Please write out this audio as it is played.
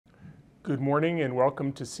Good morning and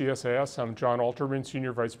welcome to CSIS. I'm John Alterman,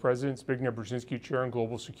 Senior Vice President, Zbigniew Brzezinski Chair in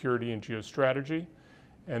Global Security and Geostrategy,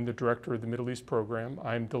 and the Director of the Middle East Program.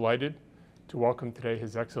 I'm delighted to welcome today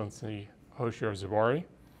His Excellency Hoshyar Zebari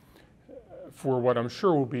for what I'm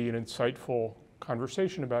sure will be an insightful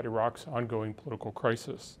conversation about Iraq's ongoing political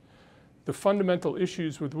crisis. The fundamental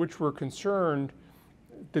issues with which we're concerned,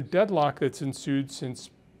 the deadlock that's ensued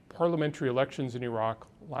since parliamentary elections in Iraq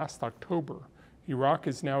last October. Iraq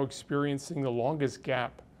is now experiencing the longest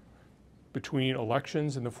gap between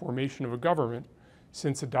elections and the formation of a government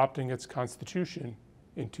since adopting its constitution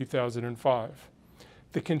in 2005.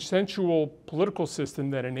 The consensual political system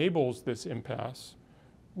that enables this impasse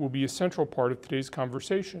will be a central part of today's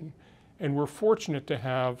conversation, and we're fortunate to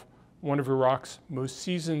have one of Iraq's most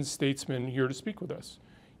seasoned statesmen here to speak with us.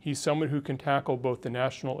 He's someone who can tackle both the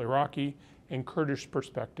national Iraqi and Kurdish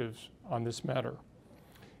perspectives on this matter.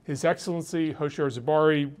 His Excellency Hoshyar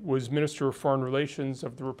Zebari was Minister of Foreign Relations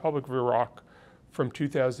of the Republic of Iraq from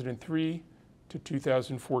 2003 to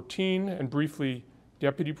 2014, and briefly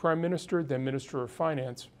Deputy Prime Minister, then Minister of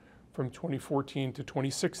Finance from 2014 to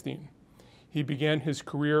 2016. He began his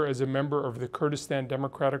career as a member of the Kurdistan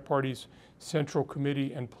Democratic Party's Central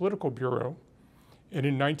Committee and Political Bureau, and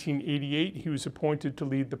in 1988 he was appointed to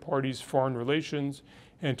lead the party's foreign relations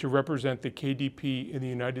and to represent the KDP in the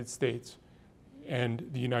United States and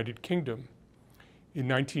the United Kingdom. In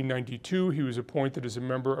 1992, he was appointed as a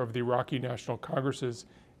member of the Iraqi National Congress's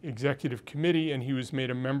Executive Committee, and he was made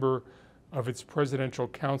a member of its Presidential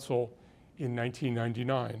Council in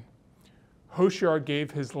 1999. Hoshyar gave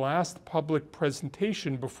his last public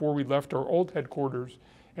presentation before we left our old headquarters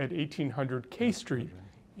at 1800 K Street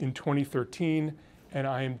in 2013, and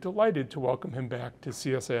I am delighted to welcome him back to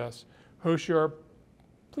CSIS. Hoshyar,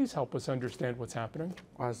 please help us understand what's happening.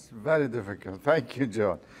 Well, it's very difficult. Thank you,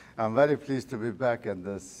 John. I'm very pleased to be back at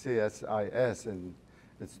the CSIS in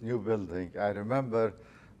its new building. I remember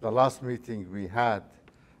the last meeting we had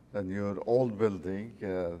in your old building.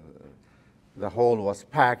 The hall was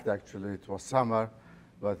packed, actually. It was summer,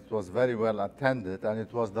 but it was very well attended, and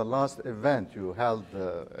it was the last event you held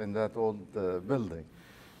in that old building.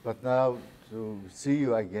 But now to see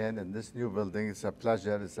you again in this new building, it's a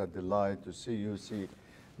pleasure, it's a delight to see you, see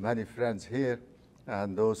many friends here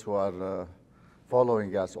and those who are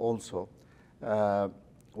following us also.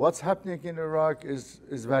 What's happening in Iraq is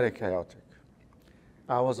very chaotic.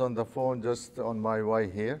 I was on the phone just on my way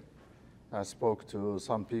here. I spoke to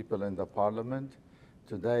some people in the parliament.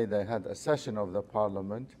 Today they had a session of the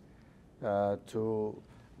parliament to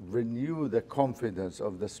renew the confidence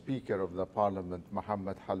of the Speaker of the Parliament,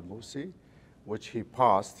 Mohammed Halmousi, which he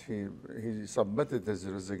passed. He submitted his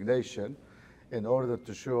resignation in order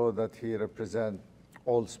to show that he represents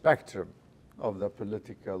all spectrum of the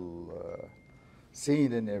political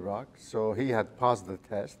scene in Iraq. So he had passed the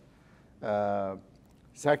test.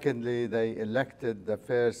 Secondly, they elected the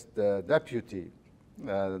first deputy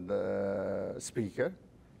the speaker,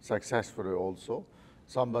 successfully also,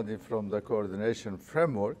 somebody from the coordination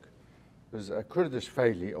framework, who's a Kurdish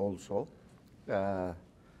Faili also.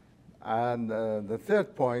 And the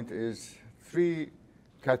third point is 3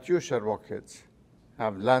 Katyusha rockets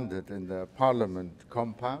have landed in the parliament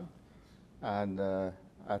compound, and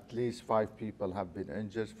at least 5 people have been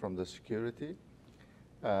injured from the security.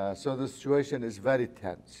 So the situation is very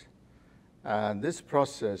tense. And this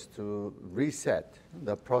process to reset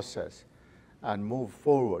the process and move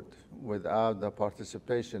forward without the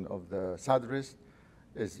participation of the Sadrists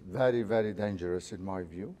is very, very dangerous in my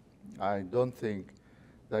view. I don't think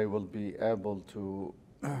they will be able to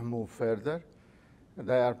move further.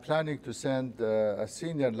 They are planning to send a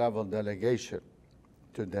senior level delegation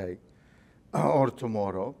today or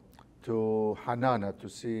tomorrow to Hanana to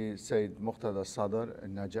see Sayyid Muqtada Sadr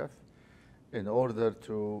in Najaf in order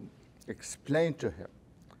to explain to him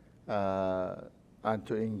and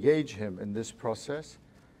to engage him in this process,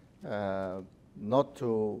 not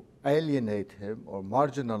to alienate him or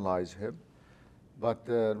marginalize him, but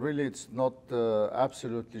really it's not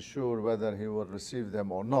absolutely sure whether he will receive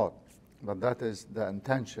them or not. But that is the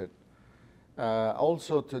intention.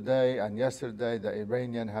 Also today and yesterday, the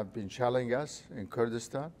Iranians have been shelling us in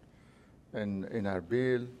Kurdistan, in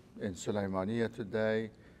Erbil, in Sulaymaniyah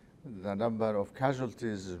today. The number of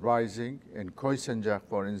casualties is rising. In Khoisanjak,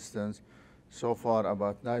 for instance, so far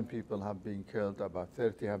about 9 people have been killed, about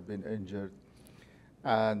 30 have been injured.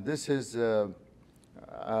 And this is an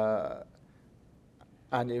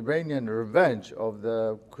Iranian revenge of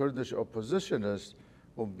the Kurdish oppositionists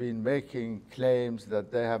who've been making claims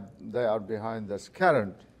that they are behind this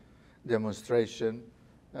current demonstration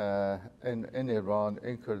in Iran,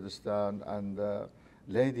 in Kurdistan, and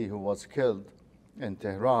lady who was killed in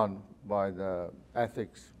Tehran by the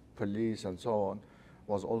ethics police and so on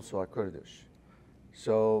was also a Kurdish.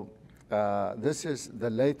 So this is the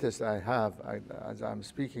latest I have as I'm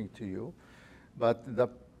speaking to you. But the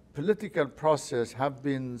political process have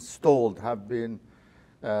been stalled, have been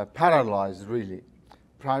paralyzed really,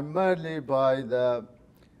 primarily by the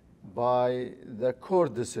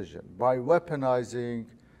court decision, by weaponizing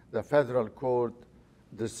the federal court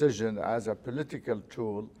decision as a political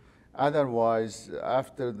tool. Otherwise,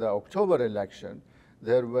 after the October election,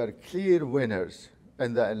 there were clear winners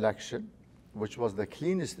in the election, which was the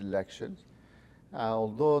cleanest election.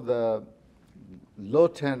 Although the low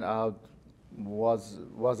turnout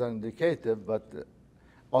was indicative, but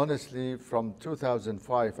honestly, from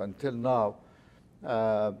 2005 until now,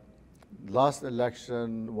 last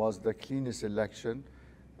election was the cleanest election,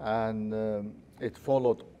 and it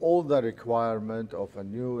followed all the requirement of a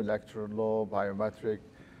new electoral law, biometric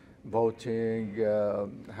voting,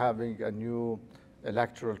 having a new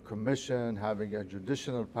electoral commission, having a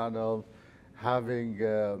judicial panel, having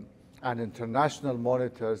an international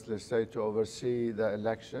monitors, let's say, to oversee the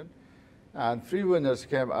election. And three winners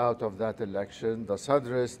came out of that election: the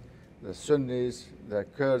Sadrists, the Sunnis, the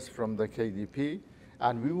Kurds from the KDP.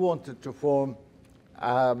 And we wanted to form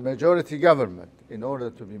a majority government in order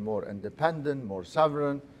to be more independent, more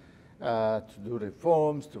sovereign, to do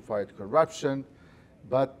reforms, to fight corruption.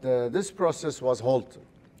 But this process was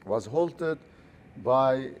halted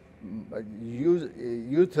by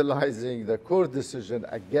utilizing the court decision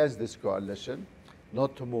against this coalition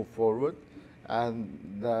not to move forward. And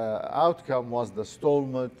the outcome was the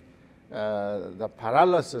stallment, the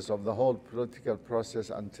paralysis of the whole political process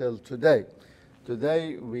until today.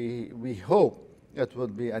 Today, we hope it will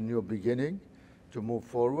be a new beginning to move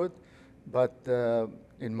forward. But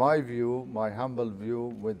in my view, my humble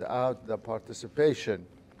view, without the participation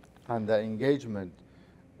and the engagement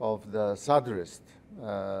of the Sadrist,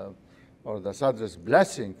 or the Sadrist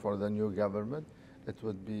blessing for the new government, it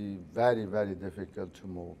would be very, very difficult to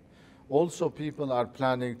move. Also, people are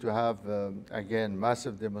planning to have, again,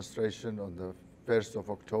 massive demonstration on the 1st of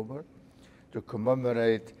October to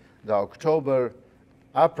commemorate the October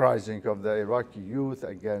uprising of the Iraqi youth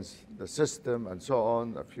against the system and so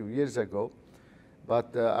on a few years ago.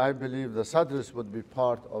 But I believe the Sadrists would be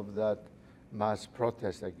part of that mass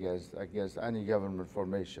protest against any government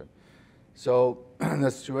formation. So the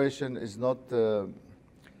situation is not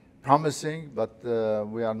promising, but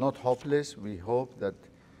we are not hopeless. We hope that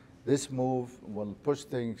this move will push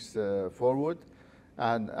things forward,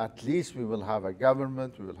 and at least we will have a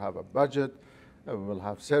government, we will have a budget, we will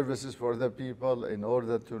have services for the people in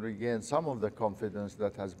order to regain some of the confidence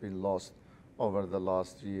that has been lost over the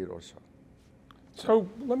last year or so. So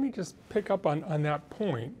let me just pick up on that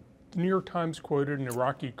point. The New York Times quoted an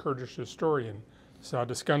Iraqi Kurdish historian, Saad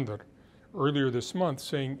Iskandar, earlier this month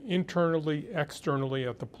saying internally, externally,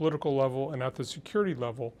 at the political level and at the security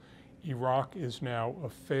level, Iraq is now a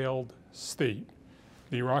failed state.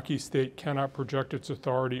 The Iraqi state cannot project its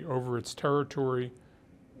authority over its territory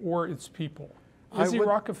or its people. Is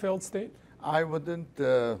Iraq a failed state? I wouldn't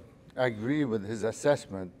agree with his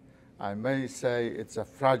assessment. I may say it's a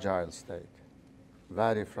fragile state,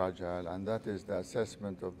 very fragile, and that is the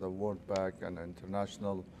assessment of the World Bank and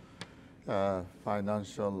international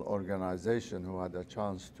financial organization who had a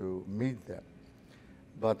chance to meet them.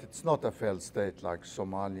 But it's not a failed state like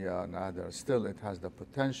Somalia and others. Still, it has the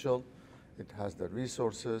potential, it has the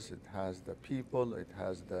resources, it has the people, it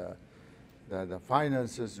has the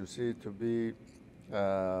finances, you see, to be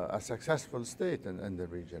a successful state in the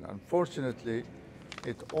region. Unfortunately,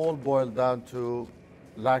 it all boiled down to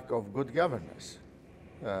lack of good governance.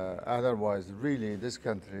 Otherwise, really, this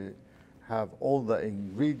country have all the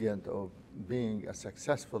ingredient of being a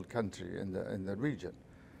successful country in the region.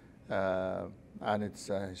 And it's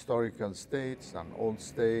a historical state, it's an old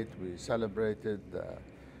state. We celebrated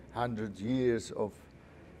 100 years of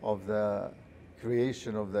the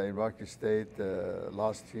creation of the Iraqi state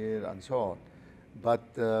last year and so on. But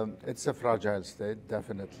it's a fragile state,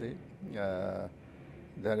 definitely.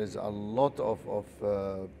 There is a lot of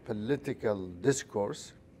political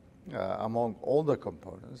discourse among all the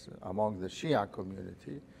components, among the Shia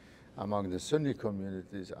community, among the Sunni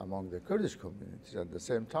communities, among the Kurdish communities at the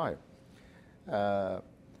same time.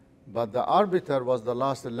 But the arbiter was the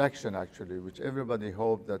last election, actually, which everybody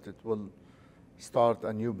hoped that it will start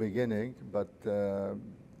a new beginning. But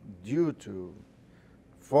due to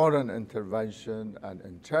foreign intervention and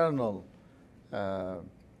internal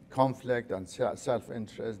conflict and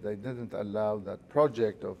self-interest, they didn't allow that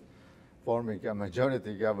project of forming a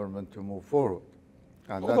majority government to move forward.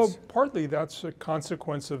 And Although that's, partly that's a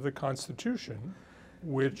consequence of the Constitution,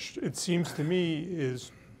 which it seems to me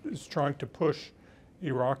is trying to push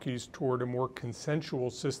Iraqis toward a more consensual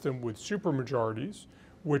system with supermajorities,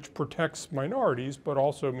 which protects minorities, but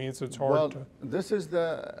also means it's hard well, to... this is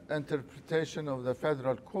the interpretation of the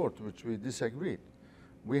federal court, which we disagreed.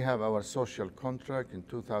 We have our social contract in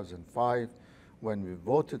 2005. When we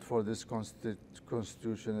voted for this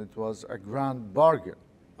constitution, it was a grand bargain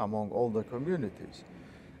among all the communities.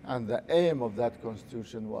 And the aim of that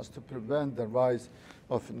constitution was to prevent the rise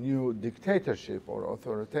of new dictatorship or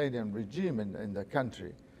authoritarian regime in the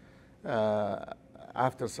country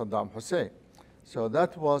after Saddam Hussein. So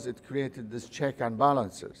that was, it created this check and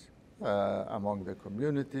balances among the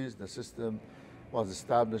communities. The system was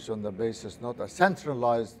established on the basis not a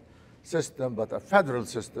centralized system, but a federal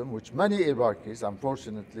system, which many Iraqis,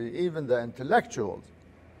 unfortunately, even the intellectuals,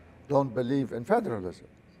 don't believe in federalism.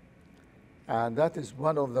 And that is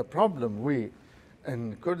one of the problems we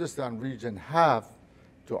in Kurdistan region have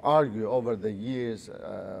to argue over the years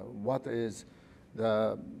what is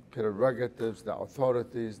the prerogatives, the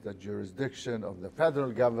authorities, the jurisdiction of the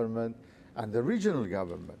federal government and the regional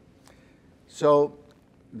government. So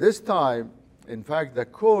this time, in fact, the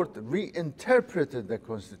court reinterpreted the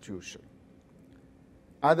constitution.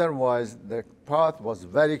 Otherwise, the path was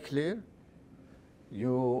very clear.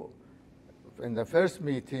 In the first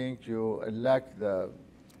meeting, you elect the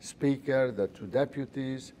speaker, the two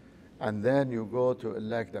deputies, and then you go to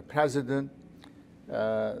elect the president.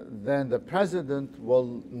 Then the president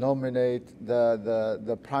will nominate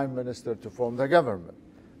the prime minister to form the government.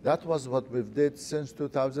 That was what we've did since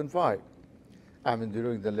 2005. I mean,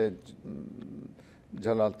 during the late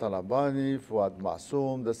Jalal Talabani, Fuad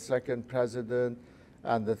Masoom, the second president,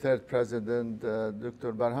 and the third president,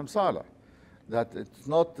 Dr. Barham Saleh. That it's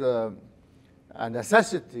not a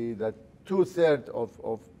necessity that 2/3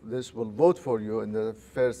 of this will vote for you in the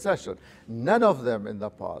first session. None of them in the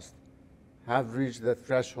past have reached the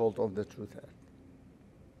threshold of the 2/3.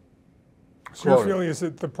 So your feeling is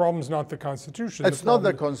that the problem is not the Constitution. It's not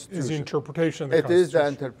the Constitution. It's the interpretation of the Constitution. It is the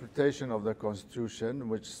interpretation of the Constitution,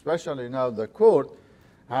 which especially now the court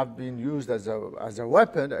have been used as a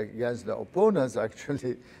weapon against the opponents,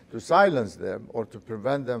 actually, to silence them or to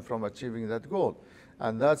prevent them from achieving that goal.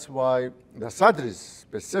 And that's why the Sadris,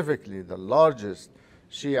 specifically the largest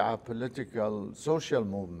Shia political social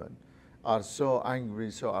movement, are so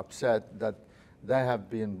angry, so upset that they have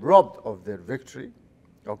been robbed of their victory,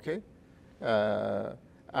 okay?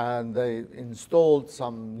 And they installed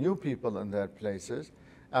some new people in their places,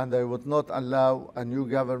 and they would not allow a new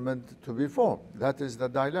government to be formed. That is the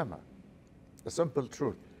dilemma, the simple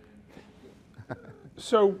truth.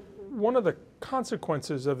 So one of the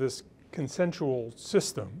consequences of this consensual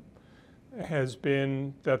system has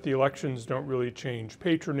been that the elections don't really change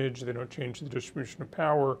patronage, they don't change the distribution of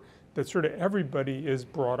power, that sort of everybody is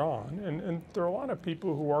brought on. And there are a lot of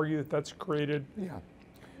people who argue that that's created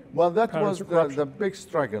Well, that was the big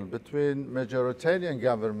struggle between majoritarian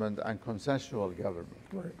government and consensual government.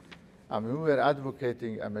 Right. I mean, we were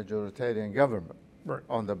advocating a majoritarian government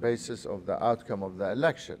on the basis of the outcome of the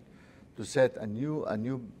election to set a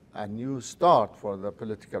new start for the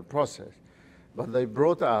political process. But they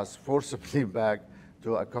brought us forcibly back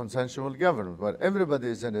to a consensual government where everybody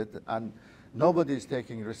is in it and nobody is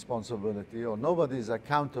taking responsibility or nobody is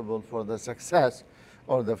accountable for the success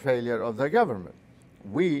or the failure of the government.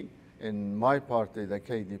 We, in my party, the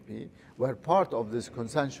KDP, were part of this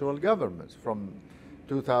consensual government from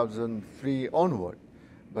 2003 onward.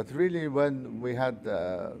 But really, when we had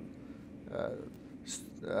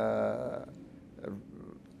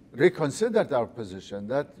reconsidered our position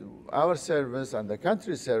that our service and the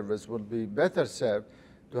country's service will be better served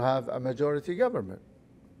to have a majority government.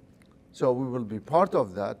 So we will be part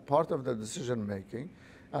of that, part of the decision making,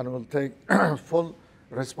 and will take full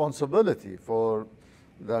responsibility for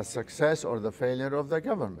the success or the failure of the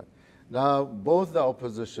government. Now, both the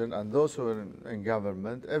opposition and those who are in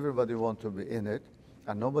government, everybody wants to be in it,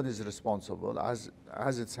 and nobody is responsible, as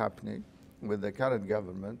it's happening with the current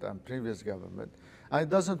government and previous government, and it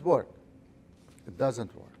doesn't work. It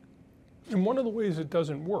doesn't work. And one of the ways it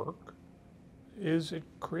doesn't work is it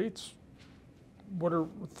creates what are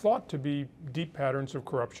thought to be deep patterns of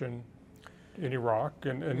corruption in Iraq.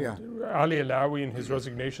 And Ali Alawi, in his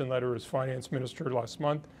resignation letter as finance minister last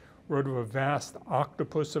month, wrote of a vast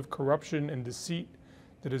octopus of corruption and deceit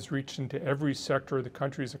that has reached into every sector of the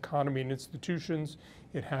country's economy and institutions.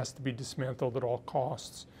 It has to be dismantled at all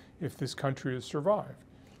costs if this country is survived.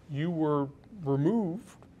 You were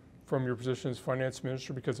removed from your position as finance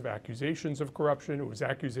minister because of accusations of corruption. It was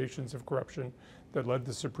accusations of corruption that led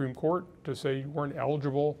the Supreme Court to say you weren't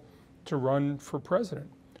eligible to run for president.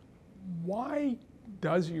 Why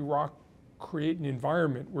does Iraq create an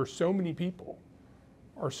environment where so many people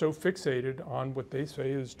are so fixated on what they say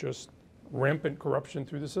is just rampant corruption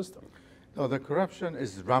through the system? No, the corruption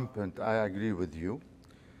is rampant, I agree with you.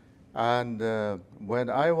 And when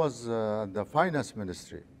I was the finance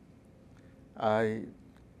ministry, I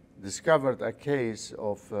discovered a case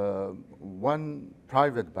of one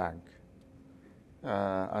private bank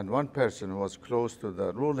and one person who was close to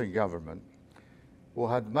the ruling government who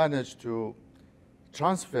had managed to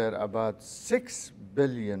transfer about $6.4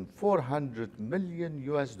 billion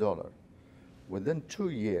US within 2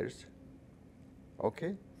 years,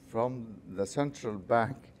 okay, from the central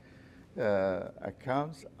bank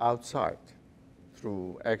accounts outside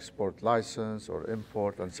through export license or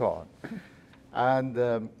import and so on.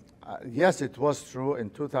 And yes, it was true. In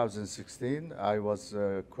 2016, I was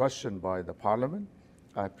questioned by the parliament.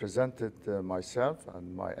 I presented myself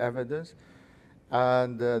and my evidence,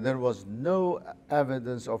 and there was no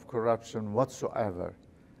evidence of corruption whatsoever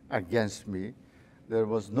against me. There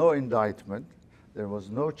was no indictment. There was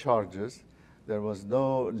no charges. There was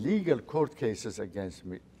no legal court cases against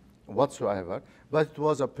me whatsoever, but it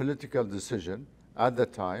was a political decision at the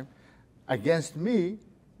time against me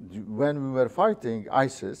when we were fighting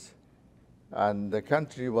ISIS and the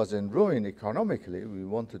country was in ruin economically. We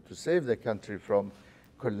wanted to save the country from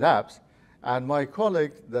collapse. And my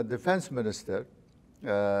colleague, the defense minister,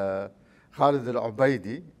 Khalid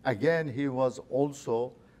al-Ubaidi, again, he was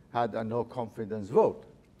also had a no confidence vote,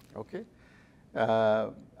 okay?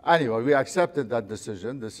 Anyway, we accepted that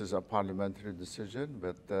decision. This is a parliamentary decision,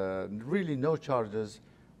 but really no charges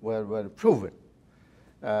were proven.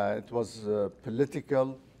 It was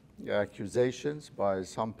political accusations by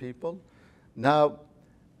some people. Now,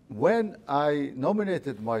 when I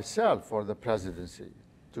nominated myself for the presidency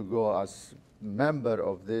to go as member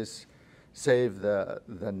of this Save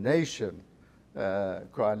the Nation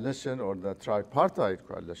coalition or the tripartite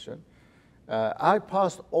coalition, I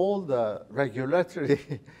passed all the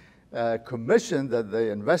regulatory commission that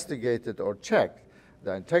they investigated or checked,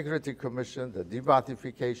 the Integrity Commission, the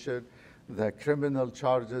debathification, the criminal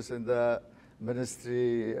charges in the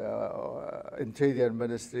ministry, Interior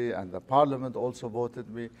Ministry, and the Parliament also voted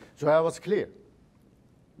me. So I was clear.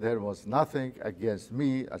 There was nothing against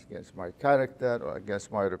me, against my character, or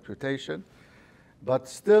against my reputation. But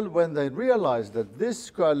still, when they realized that this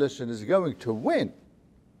coalition is going to win,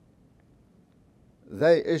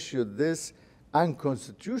 they issued this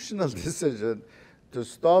unconstitutional decision to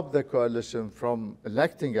stop the coalition from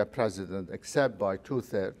electing a president except by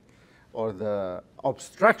 2/3, or the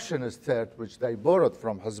obstructionist third, which they borrowed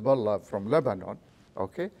from Hezbollah from Lebanon,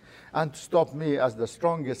 okay, and to stop me as the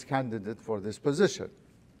strongest candidate for this position,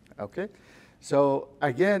 okay? So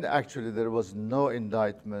again, actually, there was no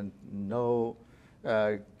indictment, no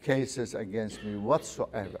cases against me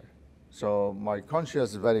whatsoever. So my conscience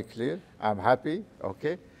is very clear. I'm happy,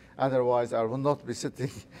 okay? Otherwise, I will not be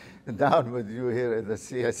sitting down with you here in the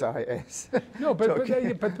CSIS. No, but,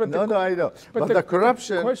 okay? but no, I know. But the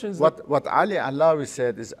corruption, what Ali Alawi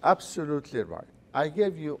said is absolutely right. I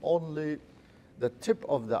gave you only the tip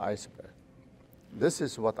of the iceberg. This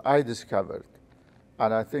is what I discovered.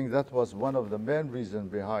 And I think that was one of the main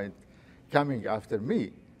reasons behind coming after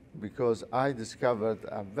me, because I discovered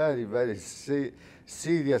a very, very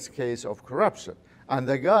serious case of corruption. And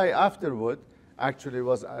the guy afterward actually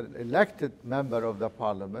was an elected member of the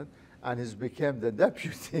parliament, and he became the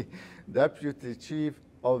deputy chief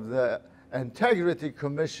of the integrity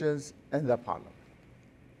commissions in the parliament.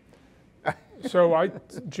 So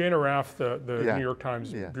Jane Araf, the Yeah. New York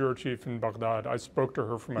Times Yeah. bureau chief in Baghdad, I spoke to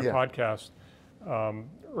her for my Yeah. podcast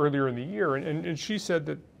earlier in the year, and she said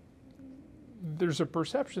that there's a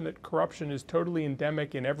perception that corruption is totally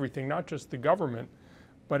endemic in everything, not just the government,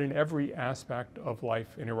 but in every aspect of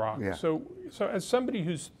life in Iraq. Yeah. So as somebody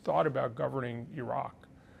who's thought about governing Iraq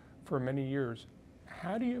for many years,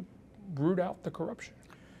 how do you root out the corruption?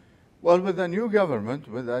 Well, with a new government,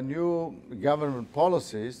 with a new government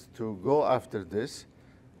policies to go after this,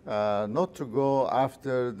 not to go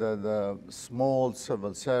after the small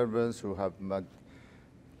civil servants who have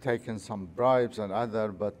taken some bribes and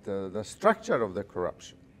other, but the structure of the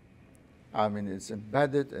corruption. I mean, it's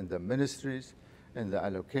embedded in the ministries, in the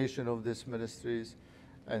allocation of these ministries,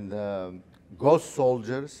 and the ghost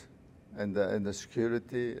soldiers, and the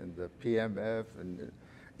security, and the PMF, and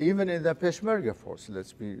even in the Peshmerga force,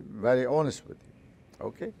 let's be very honest with you,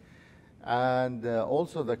 okay? And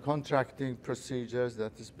also the contracting procedures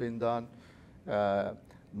that has been done,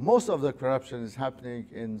 most of the corruption is happening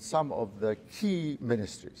in some of the key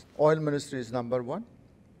ministries. Oil ministry is number one,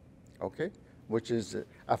 okay, which is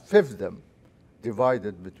a fifth of them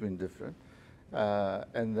divided between different.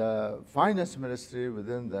 And the finance ministry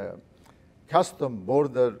within the custom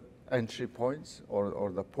border entry points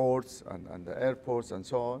or the ports and the airports and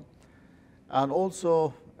so on. And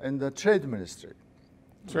also in the trade ministry.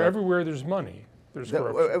 So everywhere there's money, there's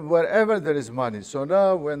corruption. Wherever there is money. So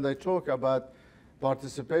now when they talk about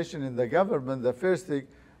participation in the government, the first thing,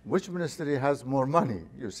 which ministry has more money?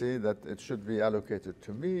 You see that it should be allocated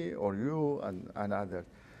to me or you and others.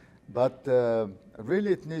 But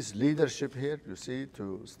really it needs leadership here, you see,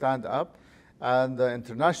 to stand up. And the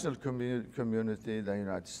international community, the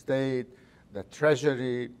United States, the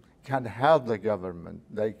Treasury can help the government.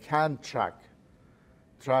 They can track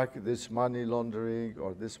this money laundering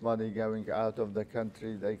or this money going out of the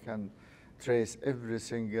country. They can trace every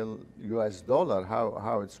single US dollar,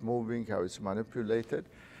 how it's moving, how it's manipulated.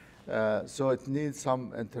 So it needs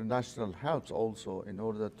some international help also in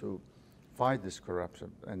order to fight this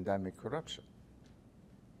corruption, endemic corruption.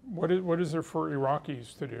 What is there for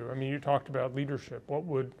Iraqis to do? I mean, you talked about leadership. What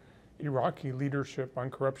would Iraqi leadership on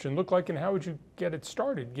corruption look like, and how would you get it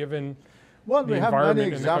started, given well, the we have environment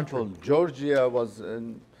many in the country? examples. Georgia was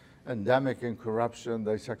endemic in corruption.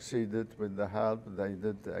 They succeeded with the help. They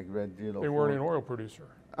did a great deal of They weren't work. an oil producer.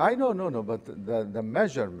 I know, no, but the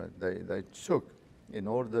measurement they took in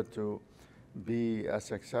order to be a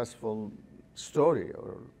successful story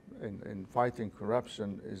or in fighting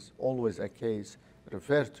corruption is always a case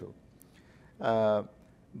referred to.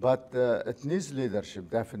 But it needs leadership,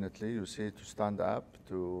 definitely, you see, to stand up,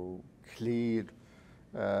 to clear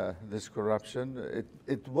this corruption.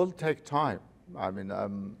 It will take time. I mean,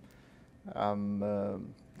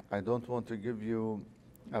 I don't want to give you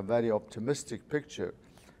a very optimistic picture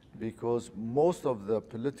because most of the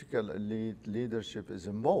political elite leadership is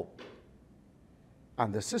involved.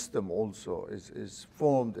 And the system also is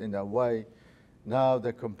formed in a way. Now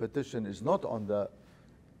the competition is not on the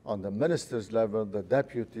minister's level, the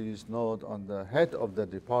deputies, not on the head of the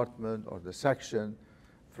department or the section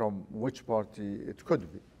from which party it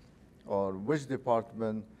could be, or which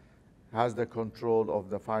department has the control of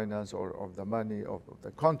the finance or of the money, of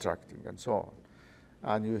the contracting and so on.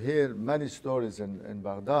 And you hear many stories in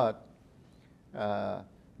Baghdad.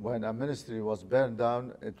 When a ministry was burned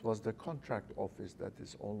down, it was the contract office that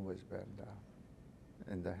is always burned down.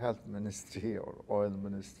 In the health ministry or oil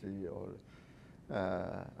ministry or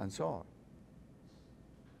and so on.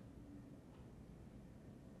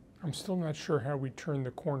 I'm still not sure how we turn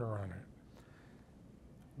the corner on it.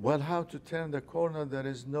 Well, how to turn the corner, there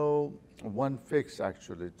is no one fix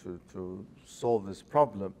actually to solve this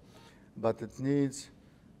problem, but it needs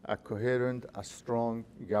a coherent, a strong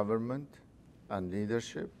government and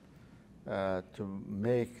leadership to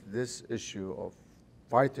make this issue of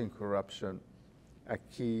fighting corruption a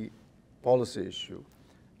key policy issue.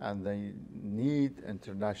 And they need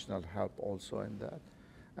international help also in that.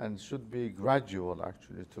 And should be gradual,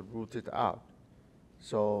 actually, to root it out.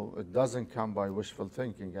 So it doesn't come by wishful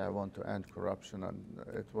thinking, I want to end corruption, and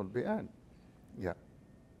it will be end. Yeah.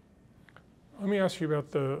 Let me ask you about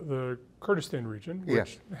the Kurdistan region,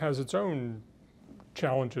 which has its own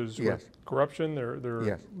challenges with corruption.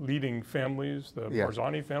 They're leading families, the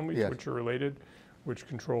Barzani families, which are related, which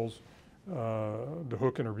controls the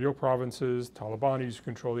Hook and Erbil provinces, Talibanis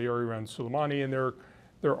control the area around Soleimani, and there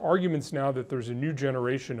are arguments now that there's a new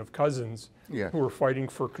generation of cousins who are fighting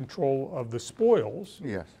for control of the spoils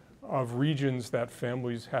of regions that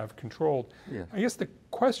families have controlled. I guess the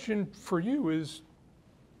question for you is,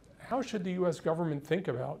 how should the U.S. government think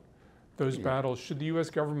about those battles? Should the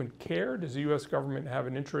U.S. government care? Does the U.S. government have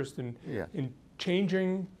an interest in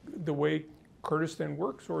changing the way Kurdistan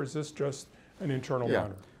works, or is this just an internal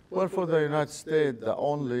matter? Well, for the United States, the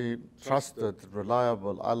only trusted,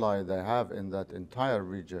 reliable ally they have in that entire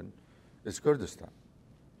region is Kurdistan,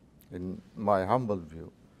 in my humble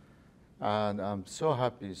view. And I'm so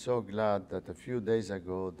happy, so glad that a few days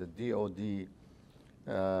ago, the DOD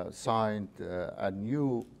signed a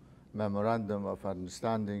new memorandum of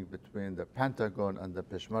understanding between the Pentagon and the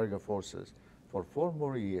Peshmerga forces for 4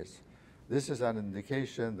 more years. This is an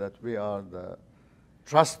indication that we are the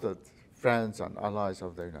trusted friends and allies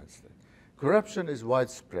of the United States. Corruption is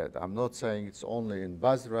widespread. I'm not saying it's only in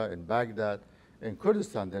Basra, in Baghdad. In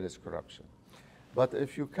Kurdistan, there is corruption. But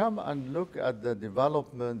if you come and look at the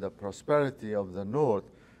development, the prosperity of the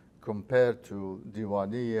north compared to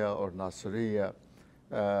Diwaniyah or Nasiriyah,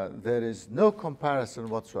 there is no comparison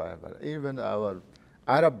whatsoever. Even our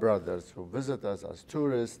Arab brothers who visit us as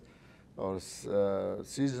tourists or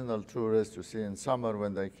seasonal tourists you see in summer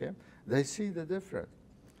when they came, they see the difference.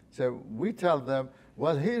 So we tell them,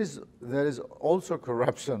 well, there is also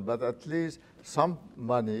corruption, but at least some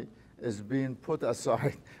money is being put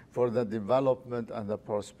aside for the development and the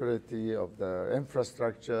prosperity of the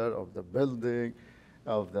infrastructure, of the building,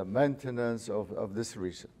 of the maintenance of this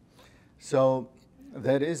region. So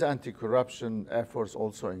there is anti-corruption efforts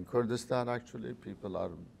also in Kurdistan, actually. People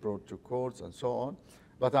are brought to courts and so on.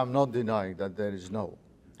 But I'm not denying that there is no,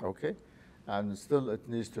 okay? And still it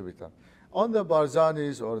needs to be done. On the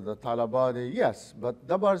Barzanis or the Talabani, yes, but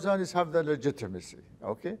the Barzanis have the legitimacy,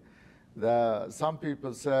 okay? Some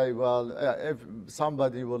people say, well, if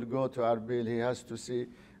somebody will go to Erbil, he has to see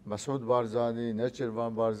Masoud Barzani,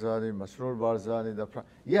 Nechirvan Barzani, Masroor Barzani.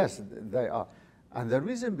 Yes, they are. And the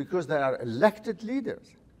reason, because they are elected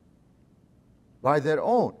leaders by their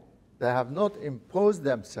own. They have not imposed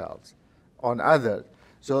themselves on others.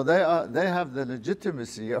 So they have the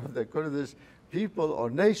legitimacy of the Kurdish people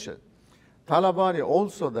or nation. Talabani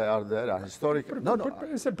also, they are there, a historical.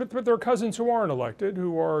 But there are cousins who aren't elected,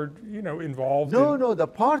 who are, involved. No, the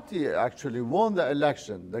party actually won the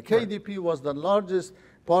election. The KDP was the largest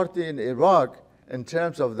party in Iraq in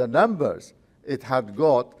terms of the numbers it had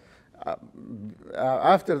got.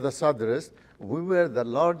 After the Sadrist, we were the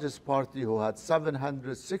largest party who had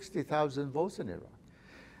 760,000 votes in Iraq.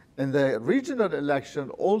 In the regional election,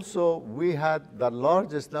 also, we had the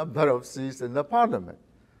largest number of seats in the parliament.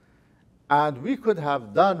 And we could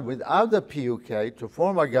have done without the PUK to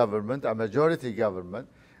form a government, a majority government.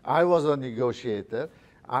 I was a negotiator.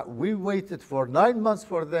 We waited for 9 months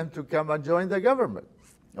for them to come and join the government.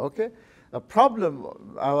 Okay? The problem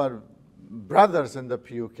our brothers in the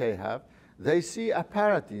PUK have, they see a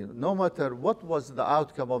parity. No matter what was the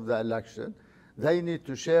outcome of the election, they need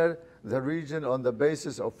to share the region on the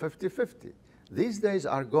basis of 50-50. These days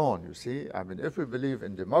are gone, you see. I mean, if we believe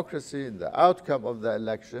in democracy, in the outcome of the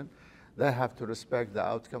election, they have to respect the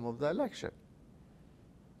outcome of the election.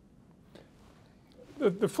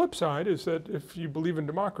 The flip side is that if you believe in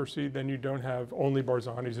democracy, then you don't have only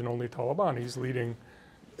Barzanis and only Talibanis leading.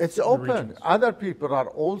 It's open. Other people are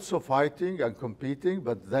also fighting and competing,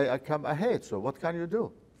 but they come ahead. So what can you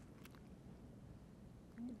do?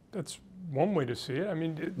 That's one way to see it. I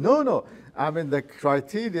mean, No. I mean, the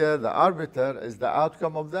criteria, the arbiter, is the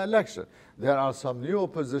outcome of the election. There are some new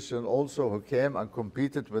opposition also who came and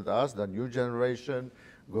competed with us, the new generation,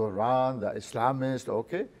 Goran, the Islamists,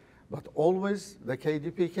 okay? But always the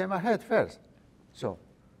KDP came ahead first. So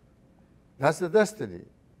that's the destiny.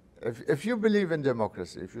 If you believe in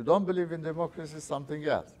democracy, if you don't believe in democracy, it's something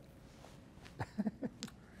else.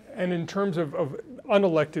 And in terms of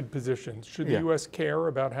unelected positions, should the U.S. care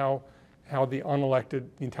about how the unelected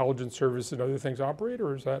intelligence service and other things operate,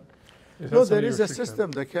 or is that no, there is a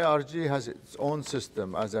system. The KRG has its own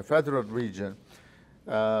system. As a federal region,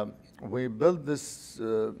 we built this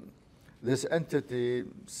entity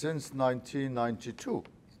since 1992.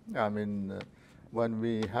 I mean, when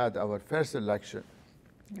we had our first election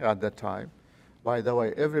at that time. By the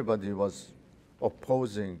way, everybody was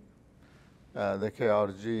opposing the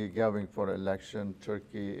KRG going for election,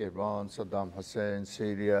 Turkey, Iran, Saddam Hussein,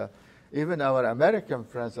 Syria. Even our American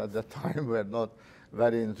friends at the time were not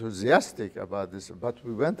very enthusiastic about this, but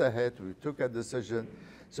we went ahead, we took a decision,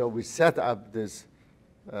 so we set up this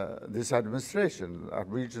administration, a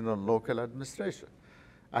regional local administration.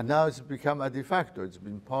 And now it's become a de facto. It's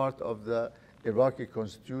been part of the Iraqi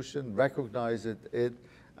constitution, recognized it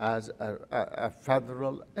as a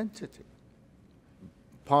federal entity,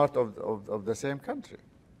 part of the same country.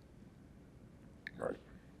 Right.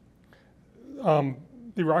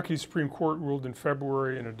 The Iraqi Supreme Court ruled in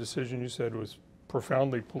February in a decision you said was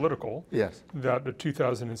profoundly political. Yes. That the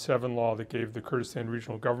 2007 law that gave the Kurdistan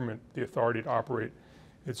regional government the authority to operate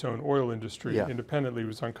its own oil industry independently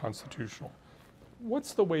was unconstitutional.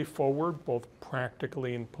 What's the way forward, both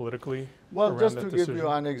practically and politically? Well, just to give you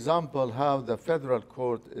an example how the federal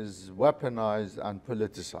court is weaponized and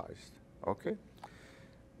politicized, okay?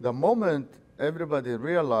 The moment everybody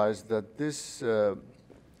realized that this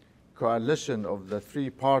coalition of the three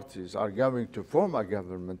parties are going to form a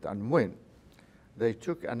government and win, they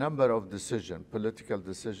took a number of decisions, political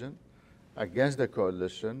decisions, against the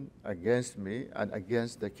coalition, against me, and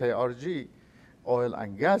against the KRG oil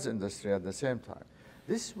and gas industry at the same time.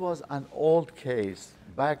 This was an old case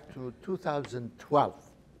back to 2012.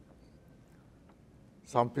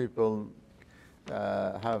 Some people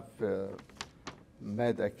have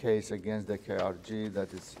made a case against the KRG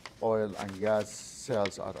that its oil and gas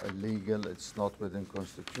sales are illegal, it's not within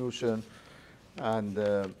constitution.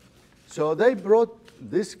 And so they brought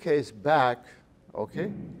this case back,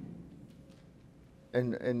 okay?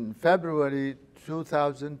 in February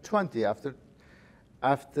 2020, after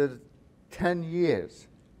 10 years,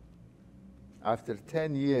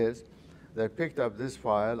 they picked up this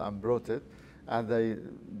file and brought it, and they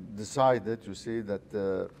decided, you see,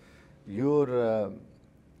 that your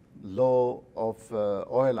law of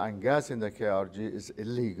oil and gas in the KRG is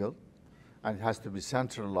illegal and it has to be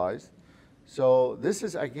centralized. So this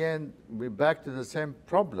is, again, we're back to the same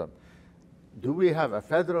problem. Do we have a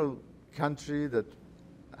federal country that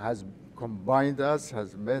has combined us,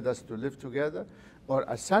 has made us to live together, or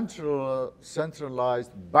a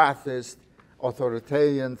centralized, Ba'athist,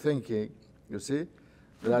 authoritarian thinking, you see?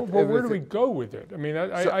 Well, where do we go with it? I mean,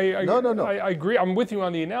 I agree. I'm with you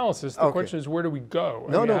on the analysis. The question is, where do we go?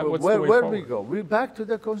 Where we go? We're back to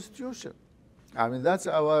the Constitution. I mean, that's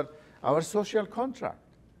our social contract.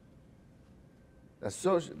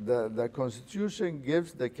 The Constitution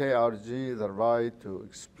gives the KRG the right to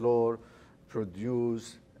explore,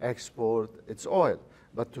 produce, export its oil,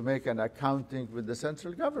 but to make an accounting with the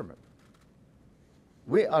central government.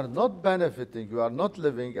 We are not benefiting, we are not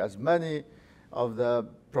living as many of the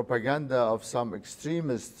propaganda of some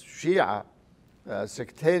extremist Shia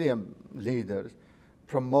sectarian leaders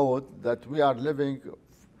promote, that we are living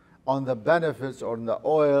on the benefits or the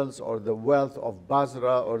oils or the wealth of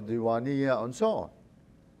Basra or Diwaniyah and so on.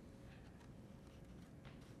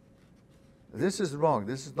 This is wrong.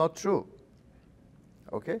 This is not true.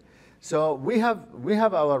 Okay? So we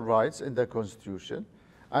have our rights in the Constitution,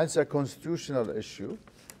 and it's a constitutional issue.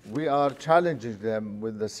 We are challenging them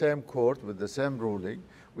with the same court, with the same ruling.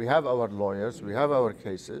 We have our lawyers, we have our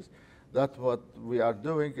cases. That what we are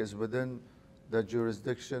doing is within the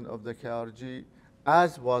jurisdiction of the KRG,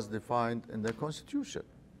 as was defined in the Constitution.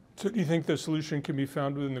 So do you think the solution can be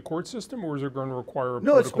found within the court system, or is it going to require a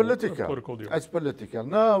political deal? It's political.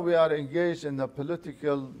 Now we are engaged in the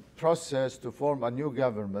political process to form a new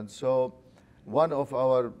government. So one of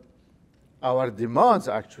our demands,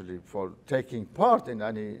 actually, for taking part in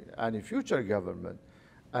any future government,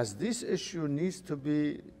 as this issue needs to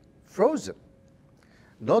be frozen,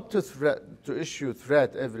 not to issue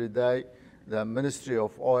threat every day, the Ministry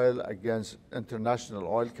of Oil against international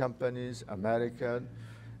oil companies, American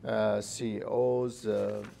CEOs,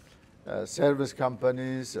 service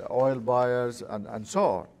companies, oil buyers, and so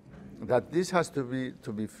on. That this has to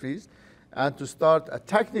be freezed, and to start a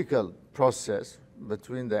technical process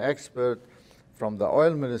between the expert from the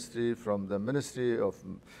oil ministry, from the Ministry of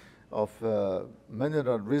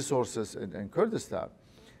Mineral Resources in Kurdistan,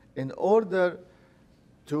 in order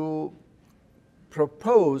to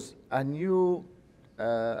propose a new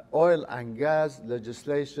oil and gas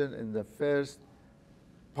legislation in the first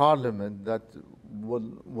parliament that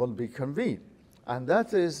will be convened. And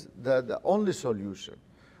that is the only solution.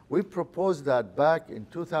 We proposed that back in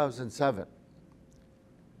 2007.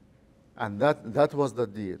 And that was the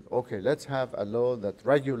deal. Okay, let's have a law that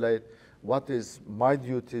regulates what is my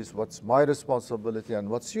duties, what's my responsibility, and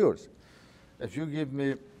what's yours. If you give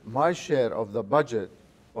me my share of the budget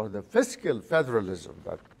or the fiscal federalism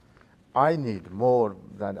that I need more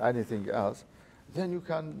than anything else, then you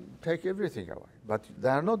can take everything away. But they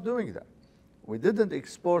are not doing that. We didn't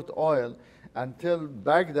export oil until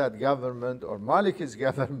Baghdad government or Maliki's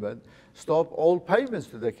government stopped all payments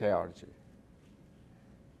to the KRG.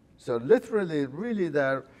 So literally, really,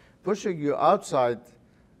 they're pushing you outside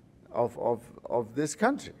of this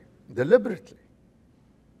country, deliberately.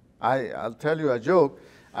 I'll tell you a joke.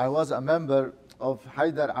 I was a member of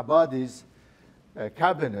Haider Abadi's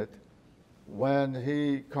cabinet when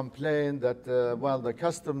he complained that, well, the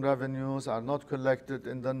custom revenues are not collected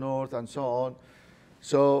in the north and so on.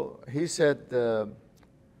 So he said to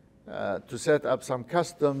set up some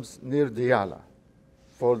customs near Diyala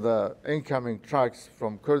for the incoming trucks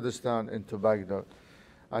from Kurdistan into Baghdad.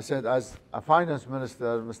 I said, as a finance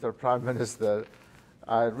minister, Mr. Prime Minister,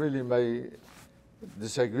 I really may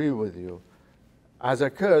disagree with you. As a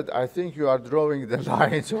Kurd, I think you are drawing the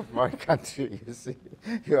lines of my country, you see.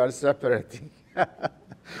 You are separating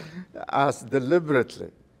us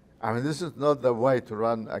deliberately. I mean, this is not the way to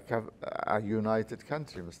run a united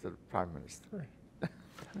country, Mr. Prime Minister. Right.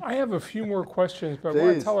 I have a few more questions, but I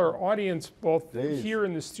want to tell our audience, both here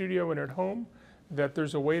in the studio and at home, that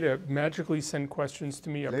there's a way to magically send questions to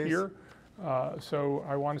me up here. So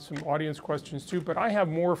I wanted some audience questions too, but I have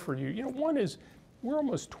more for you. You know, one is, we're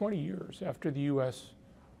almost 20 years after the U.S.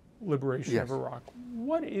 liberation of Iraq.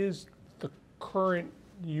 What is the current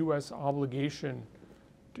U.S. obligation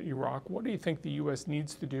to Iraq? What do you think the U.S.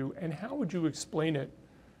 needs to do? And how would you explain it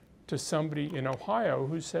to somebody in Ohio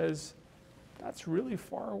who says, that's really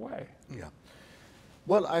far away? Yeah.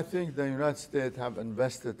 Well, I think the United States have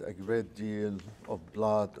invested a great deal of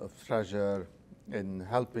blood, of treasure in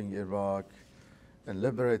helping Iraq and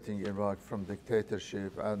liberating Iraq from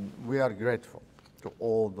dictatorship, and we are grateful to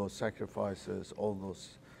all those sacrifices, all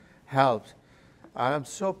those helps. And I'm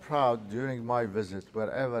so proud during my visit,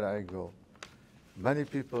 wherever I go, many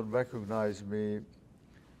people recognize me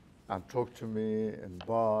and talk to me in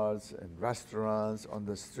bars, in restaurants, on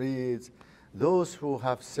the streets, those who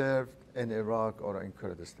have served in Iraq or in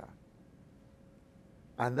Kurdistan.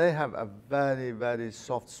 And they have a very, very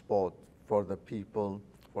soft spot for the people,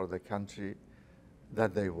 for the country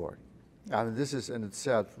that they work. And this is in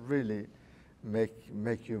itself really make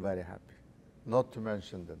you very happy. Not to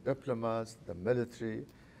mention the diplomats, the military,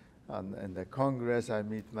 and in the Congress, I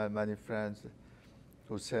meet many friends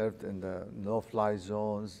who served in the no-fly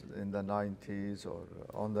zones in the 90s or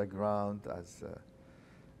on the ground as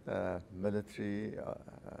military,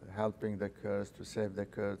 helping the Kurds to save the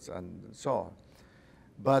Kurds and so on.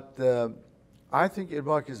 But I think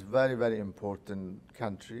Iraq is a very, very important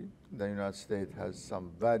country. The United States has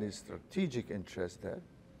some very strategic interests there.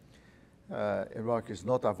 Iraq is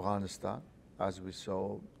not Afghanistan, as we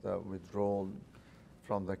saw the withdrawal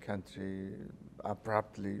from the country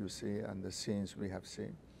abruptly, you see, and the scenes we have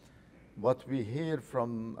seen. What we hear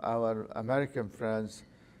from our American friends,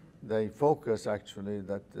 they focus actually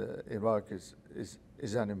that Iraq is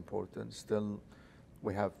unimportant. Still,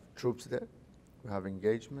 we have troops there, we have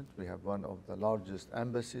engagement, we have one of the largest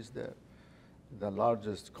embassies there. The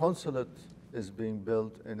largest consulate is being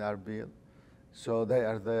built in Erbil, so they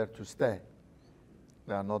are there to stay.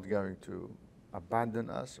 They are not going to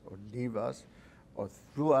abandon us or leave us or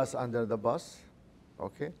throw us under the bus,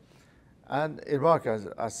 okay? And Iraq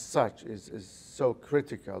as such is so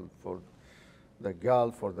critical for the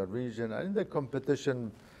Gulf, for the region, and in the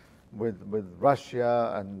competition with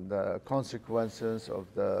Russia and the consequences of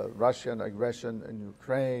the Russian aggression in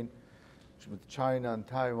Ukraine, with China and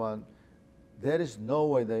Taiwan, there is no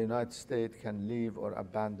way the United States can leave or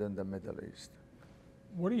abandon the Middle East.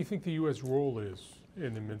 What do you think the U.S. role is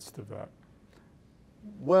in the midst of that?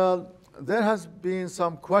 Well, there has been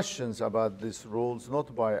some questions about these rules,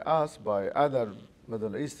 not by us, by other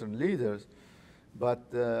Middle Eastern leaders, but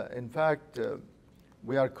in fact,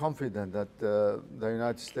 we are confident that the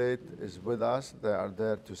United States is with us. They are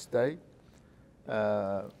there to stay.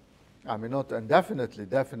 I mean, not indefinitely,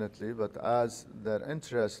 definitely, but as their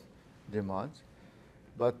interest demands.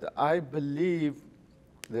 But I believe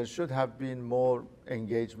there should have been more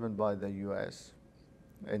engagement by the U.S.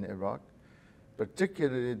 in Iraq,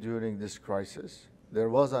 particularly during this crisis. There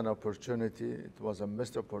was an opportunity, it was a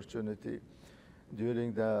missed opportunity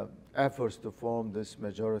during the efforts to form this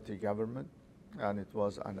majority government, and it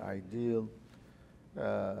was an ideal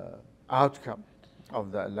outcome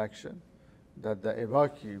of the election, that the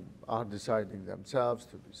Iraqi are deciding themselves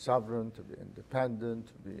to be sovereign, to be independent,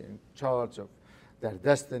 to be in charge of their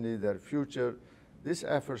destiny, their future. This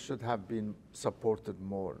effort should have been supported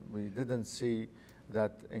more. We didn't see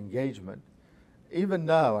that engagement. Even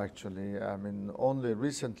now, actually, I mean, only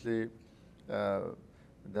recently,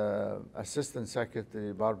 the Assistant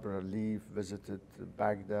Secretary, Barbara Leaf, visited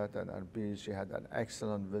Baghdad and Erbil. She had an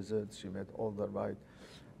excellent visit. She made all the right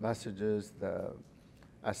messages. The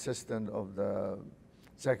assistant of the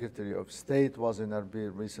Secretary of State was in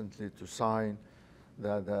Erbil recently to sign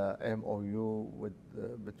the MOU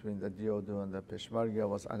between the DOD and the Peshmerga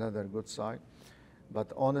was another good sign.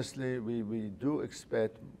 But honestly, we do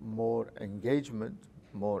expect more engagement,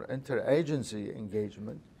 more interagency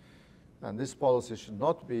engagement. And this policy should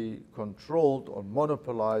not be controlled or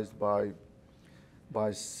monopolized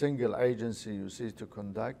by single agency you see to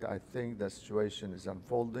conduct. I think the situation is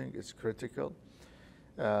unfolding, it's critical.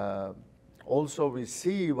 Also, we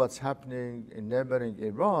see what's happening in neighboring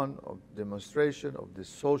Iran, of demonstration of this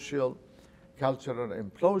social, cultural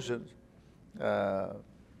implosion.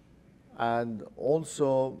 And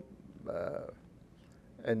also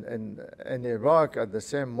in Iraq, at the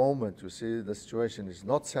same moment, you see the situation is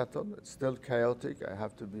not settled. It's still chaotic. I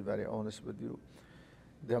have to be very honest with you.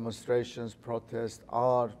 Demonstrations, protests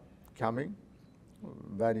are coming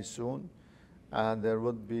very soon. And there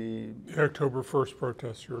would be... The October 1st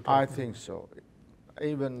protests you're talking I think so.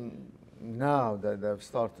 Even now that they've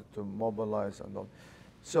started to mobilize and all.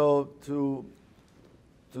 So to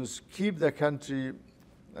keep the country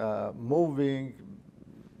moving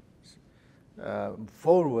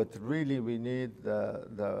forward, really we need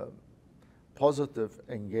the positive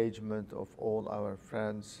engagement of all our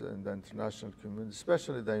friends in the international community,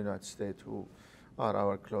 especially the United States, who are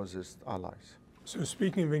our closest allies. So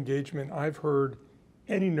speaking of engagement, I've heard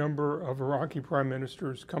any number of Iraqi prime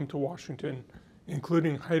ministers come to Washington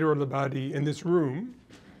including Haider al-Abadi in this room,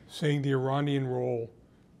 saying the Iranian role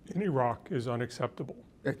in Iraq is unacceptable.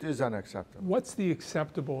 It is unacceptable. What's the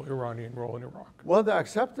acceptable Iranian role in Iraq? Well, the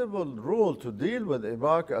acceptable role to deal with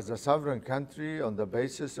Iraq as a sovereign country on the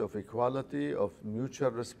basis of equality, of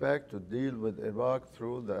mutual respect, to deal with Iraq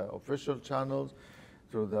through the official channels,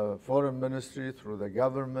 through the foreign ministry, through the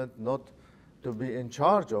government, not to be in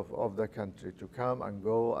charge of the country, to come and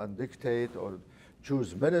go and dictate or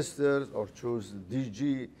choose ministers or choose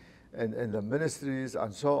DG in the ministries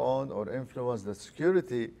and so on, or influence the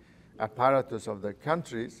security apparatus of the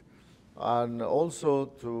countries, and also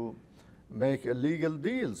to make illegal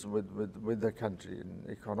deals with the country, in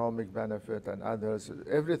economic benefit and others.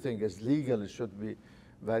 Everything is legal, it should be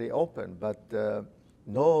very open, but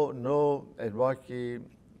no Iraqi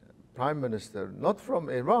prime minister, not from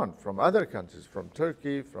Iran, from other countries, from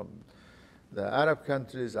Turkey, from the Arab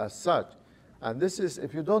countries as such. And this is,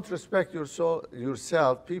 if you don't respect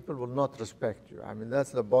yourself, people will not respect you. I mean,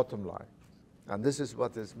 that's the bottom line. And this is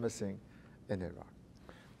what is missing in Iraq.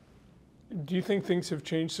 Do you think things have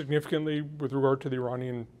changed significantly with regard to the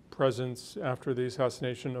Iranian presence after the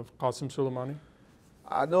assassination of Qasem Soleimani?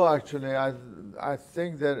 No, actually, I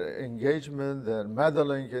think their engagement, their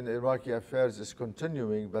meddling in Iraqi affairs is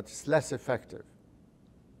continuing, but it's less effective.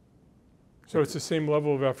 So it's the same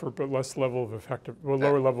level of effort, but less level of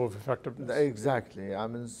lower level of effectiveness. Exactly. I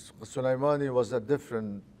mean, Soleimani was a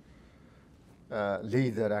different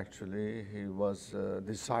leader, actually. He was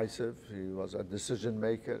decisive. He was a decision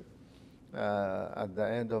maker at the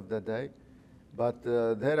end of the day. But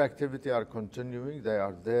their activity are continuing. They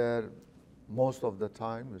are there most of the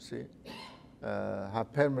time, you see.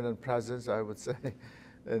 Have permanent presence, I would say,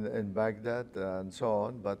 in Baghdad and so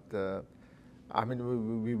on. But I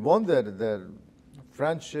mean, we want their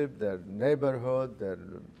friendship, their neighborhood, their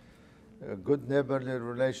good neighborly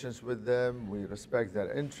relations with them. We respect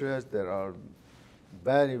their interests. There are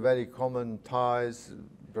very, very common ties,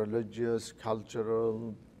 religious,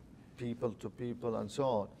 cultural, people to people, and so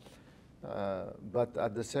on. But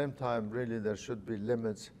at the same time, really, there should be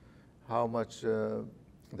limits how much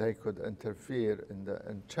they could interfere in the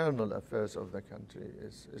internal affairs of the country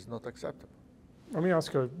is not acceptable. Let me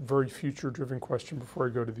ask a very future-driven question before I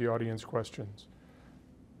go to the audience questions.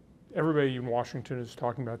 Everybody in Washington is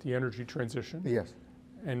talking about the energy transition. Yes.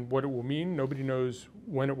 And what it will mean. Nobody knows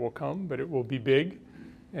when it will come, but it will be big,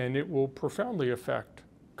 and it will profoundly affect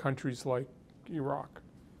countries like Iraq.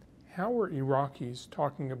 How are Iraqis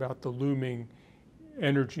talking about the looming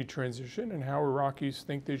energy transition, and how Iraqis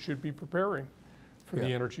think they should be preparing for the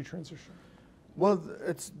energy transition? Well,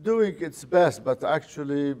 it's doing its best, but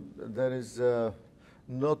actually there is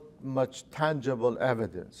not much tangible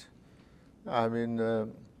evidence. I mean,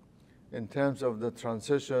 in terms of the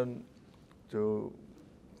transition to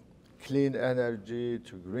clean energy,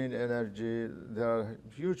 to green energy, there are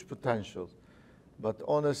huge potentials. But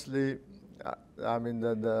honestly, I mean,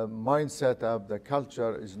 the mindset of the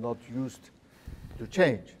culture is not used to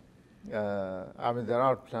change. I mean, there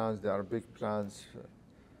are plans, there are big plans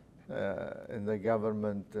in the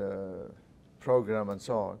government program and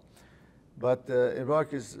so on. But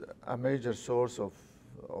Iraq is a major source of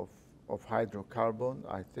hydrocarbon,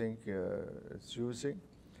 I think it's using.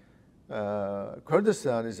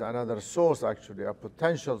 Kurdistan is another source, actually, a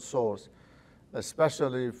potential source,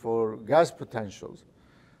 especially for gas potentials.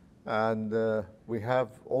 And we have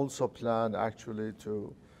also planned, actually,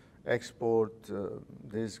 to export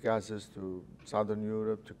these gases to Southern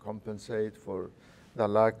Europe to compensate for the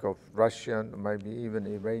lack of Russian, maybe even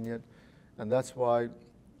Iranian. And that's why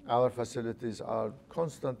our facilities are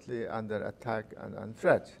constantly under attack and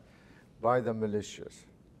threat by the militias.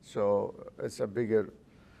 So it's a bigger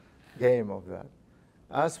game of that.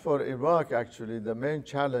 As for Iraq, actually, the main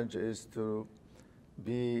challenge is to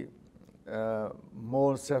be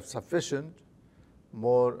more self-sufficient,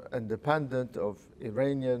 more independent of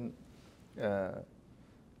Iranian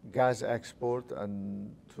gas export,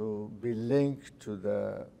 and to be linked to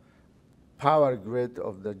the power grid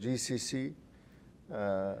of the GCC,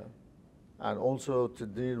 and also to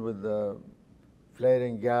deal with the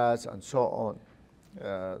flaring gas and so on.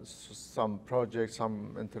 Some projects,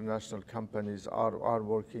 some international companies are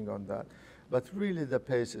working on that. But really the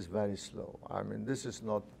pace is very slow. I mean, this is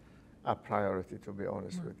not a priority, to be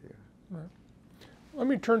honest with you. Right. Let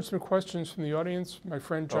me turn to some questions from the audience. My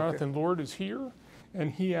friend Jonathan Lord is here, and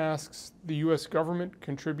he asks, the US government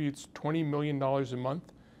contributes $20 million a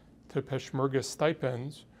month to Peshmerga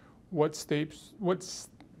stipends. What steps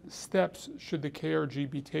should the KRG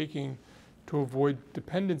be taking to avoid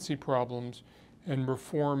dependency problems and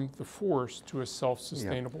reform the force to a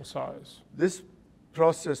self-sustainable size? This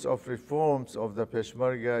process of reforms of the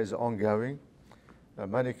Peshmerga is ongoing.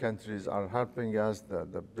 Many countries are helping us,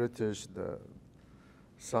 the British,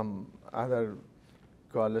 some other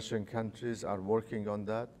coalition countries are working on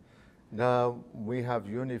that. Now we have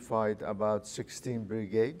unified about 16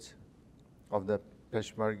 brigades of the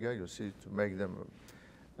Peshmerga, you see, to make them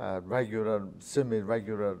regular,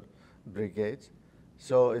 semi-regular brigades.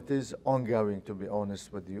 So it is ongoing, to be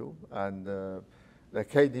honest with you. And the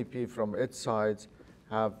KDP from its sides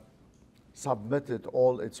have submitted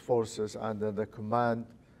all its forces under the command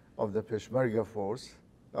of the Peshmerga force,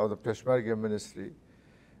 or the Peshmerga ministry,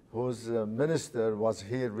 whose minister was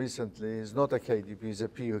here recently. He's not a KDP, he's a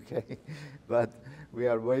PUK, but we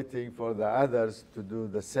are waiting for the others to do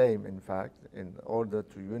the same, in fact, in order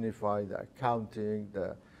to unify the accounting,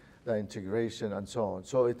 the integration, and so on.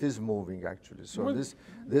 So it is moving, actually. So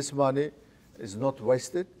this money is not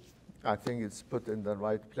wasted. I think it's put in the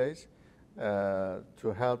right place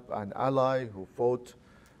to help an ally who fought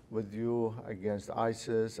with you against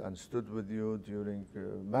ISIS and stood with you during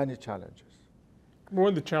many challenges. One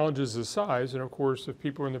of the challenges is size, and of course, if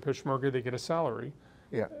people are in the Peshmerga, they get a salary.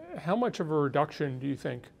 Yeah. How much of a reduction do you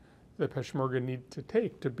think the Peshmerga need to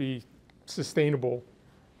take to be sustainable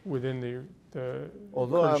within the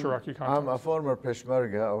Kurdish Iraqi context? I'm a former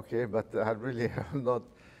Peshmerga, okay, but I really have not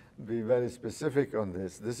be very specific on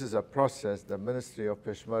this. This is a process. The Ministry of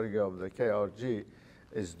Peshmerga of the KRG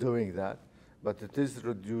is doing that, but it is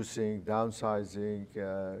reducing, downsizing,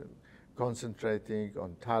 concentrating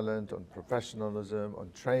on talent, on professionalism,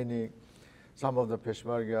 on training. Some of the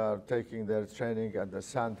Peshmerga are taking their training at the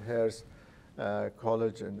Sandhurst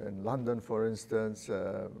College in London, for instance.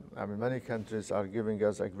 I mean, many countries are giving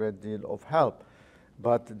us a great deal of help,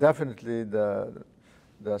 but definitely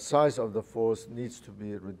the size of the force needs to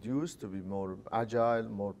be reduced to be more agile,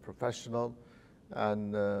 more professional,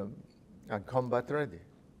 and combat ready.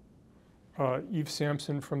 Eve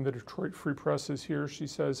Sampson from the Detroit Free Press is here. She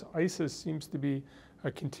says, ISIS seems to be a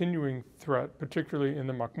continuing threat, particularly in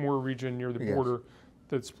the Makmur region near the border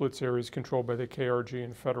that splits areas controlled by the KRG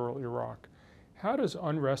and federal Iraq. How does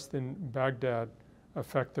unrest in Baghdad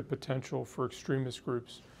affect the potential for extremist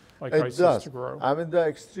groups like ISIS to grow? I mean, the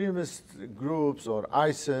extremist groups or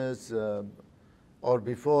ISIS or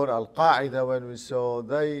before Al-Qaeda, when we saw,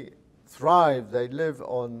 they thrive, they live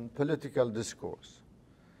on political discourse.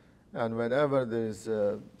 And whenever there's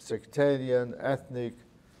sectarian, ethnic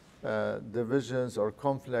divisions or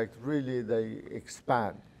conflict, really they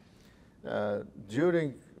expand.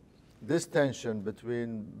 During this tension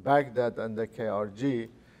between Baghdad and the KRG,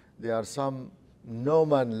 there are some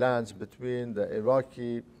no-man lands between the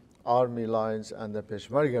Iraqi army lines and the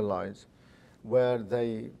Peshmerga lines, where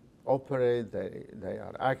they operate, they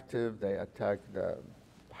are active, they attack the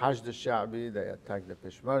Hashd al-Sha'bi, they attack the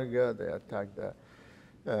Peshmerga, they attack the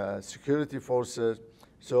security forces.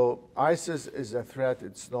 So ISIS is a threat.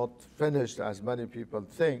 It's not finished, as many people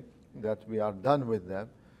think, that we are done with them.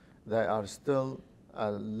 They are still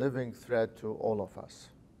a living threat to all of us.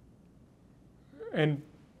 And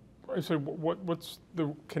so what's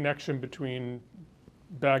the connection between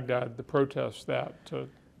Baghdad, the protests, to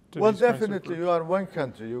well, these definitely, you are one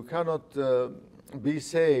country. You cannot be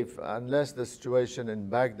safe unless the situation in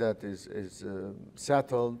Baghdad is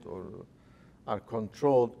settled or are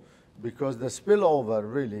controlled, because the spillover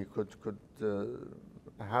really could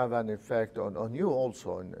have an effect on you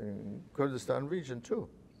also in Kurdistan region too.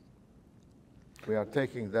 We are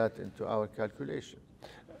taking that into our calculation.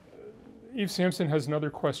 Eve Sampson has another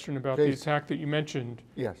question about the attack that you mentioned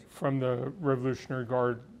from the Revolutionary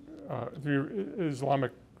Guard, the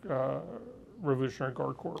Islamic Revolutionary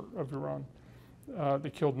Guard Corps of Iran. They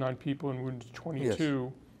killed 9 people and wounded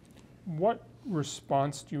 22. What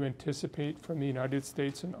response do you anticipate from the United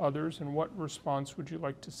States and others, and what response would you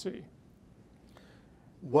like to see?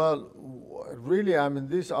 Well, really, I mean,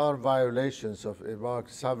 these are violations of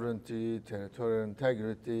Iraq's sovereignty, territorial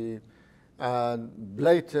integrity, and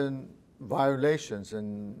blatant violations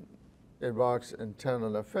in Iraq's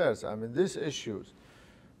internal affairs. I mean, these issues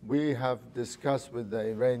we have discussed with the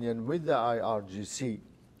Iranian, with the IRGC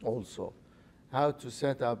also, how to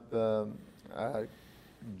set up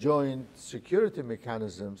joint security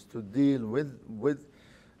mechanisms to deal with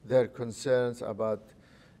their concerns about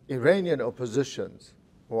Iranian oppositions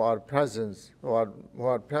who are present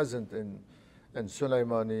in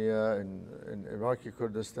Sulaymaniyah, in Iraqi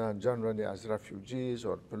Kurdistan, generally as refugees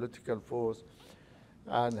or political force,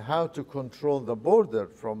 and how to control the border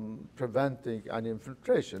from preventing an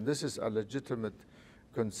infiltration. This is a legitimate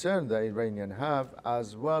concern the Iranians have,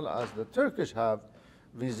 as well as the Turkish have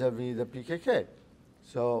vis-a-vis the PKK.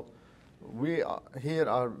 So we here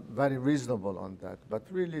are very reasonable on that. But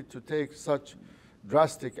really to take such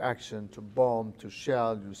drastic action, to bomb, to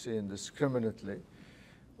shell, you see, indiscriminately,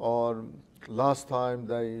 or last time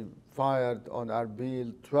they fired on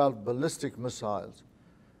Erbil 12 ballistic missiles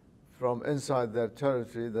from inside their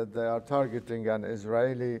territory that they are targeting an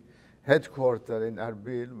Israeli headquarters in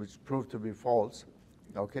Erbil, which proved to be false,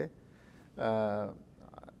 okay?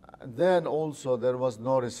 Then also there was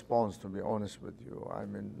no response, to be honest with you. I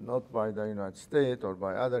mean, not by the United States or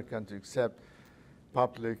by other countries, except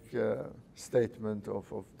public statement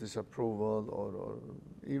of disapproval or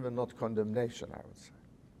even not condemnation, I would say.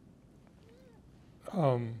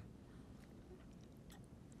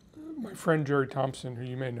 My friend Jerry Thompson, who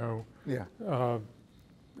you may know, Yeah.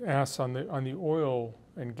 asks on the oil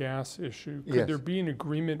and gas issue, could Yes. there be an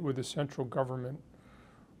agreement with the central government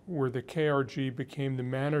where the KRG became the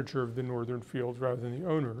manager of the northern fields rather than the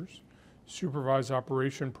owners, supervise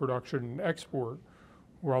operation, production, and export,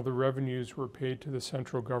 while the revenues were paid to the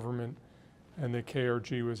central government and the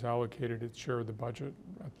KRG was allocated its share of the budget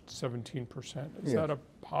at 17%? Is Yes. that a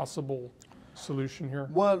possible solution here?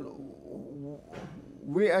 Well,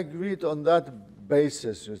 we agreed on that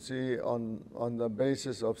basis, you see, on the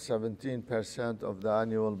basis of 17% of the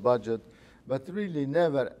annual budget, but really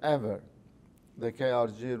never, ever the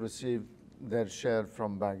KRG received their share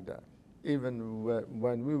from Baghdad. Even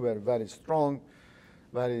when we were very strongly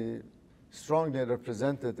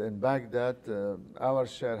represented in Baghdad, our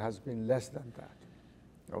share has been less than that,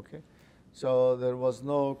 okay? So there was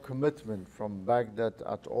no commitment from Baghdad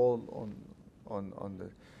at all on the.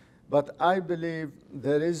 But I believe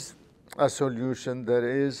there is a solution, there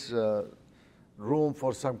is room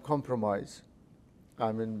for some compromise,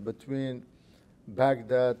 I mean, between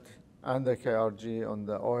Baghdad and the KRG on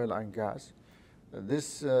the oil and gas.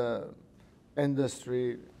 This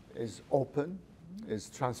industry is open, is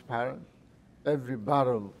transparent. Every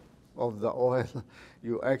barrel of the oil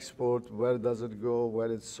you export, where does it go,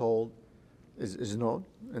 where it's sold, is known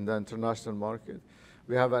in the international market.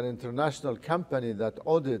 We have an international company that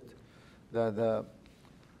audit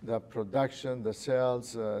the production, the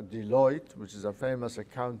sales, Deloitte, which is a famous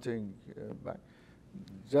accounting bank.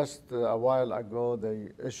 Just a while ago, they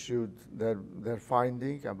issued their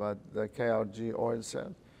finding about the KRG oil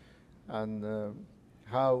sales and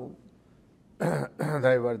how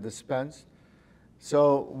they were dispensed.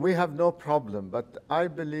 So we have no problem, but I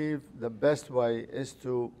believe the best way is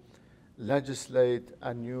to legislate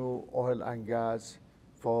a new oil and gas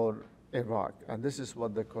for Iraq, and this is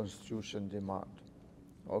what the Constitution demands.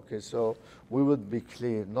 Okay, so we would be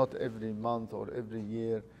clear, not every month or every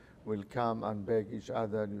year we'll come and beg each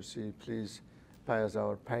other, you see, please pay us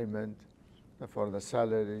our payment for the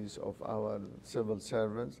salaries of our civil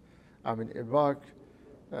servants. I mean, Iraq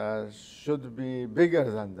should be bigger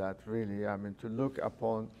than that, really. I mean, to look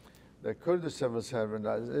upon the Kurdish civil servant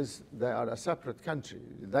as they are a separate country.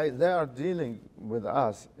 They are dealing with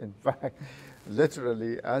us, in fact,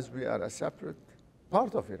 literally as we are a separate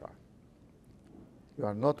part of Iraq. You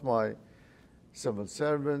are not my civil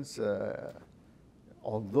servants.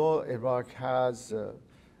 Although Iraq has the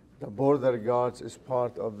border guards is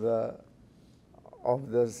part of the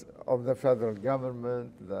federal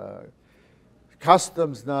government, the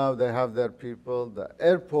customs now they have their people, the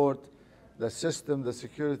airport, the system, the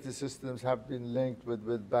security systems have been linked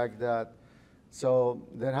with Baghdad. So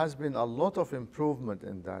there has been a lot of improvement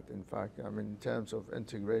in that, in fact, I mean, in terms of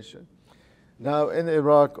integration. Now in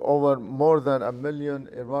Iraq, over more than 1 million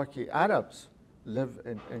Iraqi Arabs live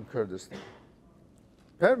in Kurdistan,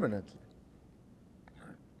 permanently.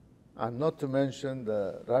 And not to mention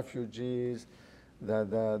the refugees,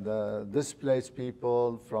 the displaced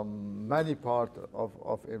people from many parts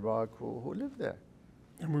of Iraq who live there.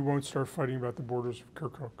 And we won't start fighting about the borders of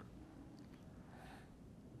Kirkuk.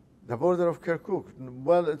 The border of Kirkuk,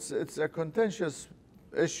 well, it's a contentious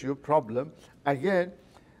issue, problem. Again,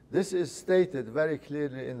 this is stated very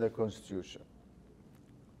clearly in the Constitution.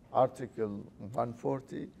 Article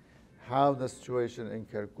 140, how the situation in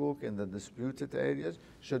Kirkuk, in the disputed areas,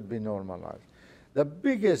 should be normalized. The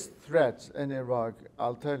biggest threats in Iraq,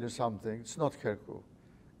 I'll tell you something, it's not Kirkuk,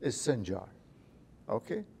 it's Sinjar,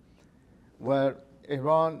 okay? Where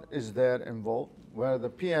Iran is there involved, where the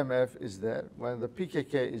PMF is there, when the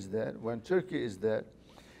PKK is there, when Turkey is there,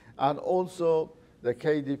 and also the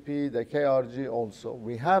KDP, the KRG also.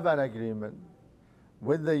 We have an agreement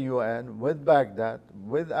with the UN, with Baghdad,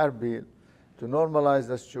 with Erbil to normalize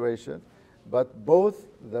the situation, but both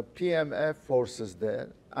the PMF forces there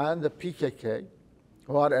and the PKK,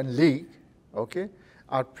 who are in league, okay,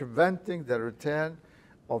 are preventing the return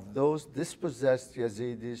of those dispossessed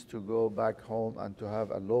Yazidis to go back home and to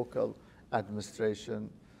have a local administration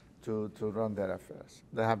to run their affairs.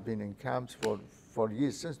 They have been in camps for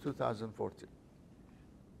years, since 2014.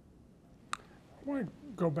 I want to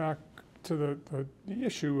go back to the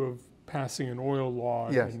issue of passing an oil law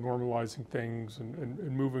Yes. and normalizing things and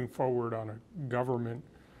moving forward on a government.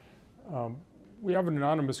 We have an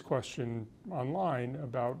anonymous question online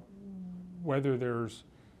about whether there's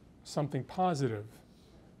something positive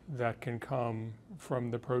that can come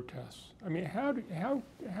from the protests. I mean, how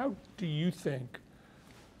do you think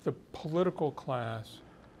the political class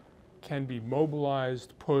can be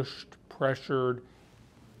mobilized, pushed, pressured,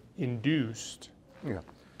 induced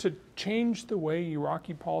to change the way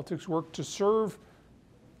Iraqi politics work to serve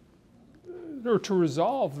or to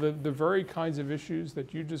resolve the very kinds of issues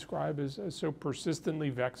that you describe as so persistently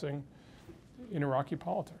vexing in Iraqi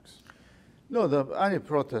politics? No, any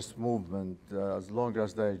protest movement, as long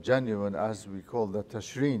as they're genuine, as we call the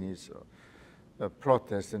Tashrinis,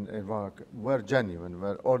 protests in Iraq, were genuine,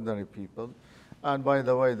 were ordinary people. And by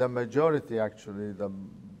the way, the majority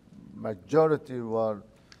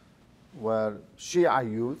were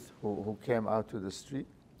Shia youth who came out to the street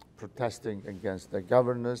protesting against the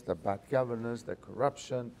governance, the bad governance, the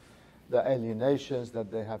corruption, the alienations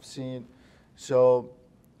that they have seen. So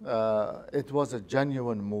it was a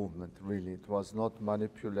genuine movement, really. It was not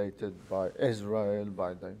manipulated by Israel,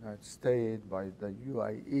 by the United States, by the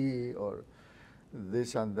UAE, or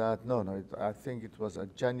this and that. No, I think it was a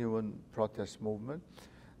genuine protest movement.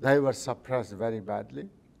 They were suppressed very badly,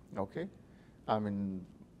 okay? I mean,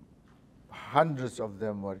 hundreds of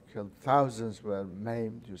them were killed, thousands were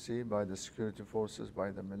maimed, you see, by the security forces, by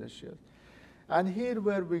the militias. And here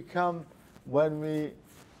where we come when we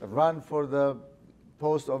run for the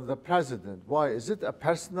post of the president. Why? Is it a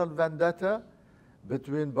personal vendetta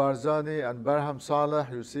between Barzani and Barham Saleh,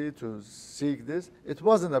 you see, to seek this? It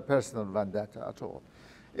wasn't a personal vendetta at all.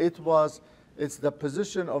 It's the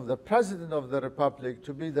position of the President of the Republic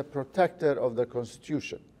to be the protector of the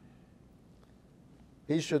Constitution.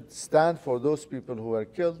 He should stand for those people who were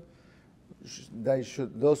killed.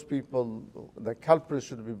 Those people, the culprits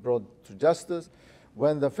should be brought to justice.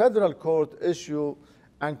 When the federal court issue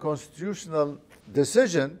unconstitutional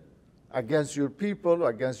decision against your people,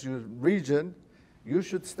 against your region, you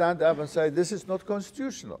should stand up and say, this is not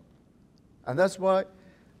constitutional. And that's why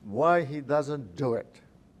he doesn't do it.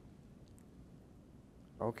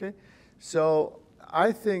 Okay? So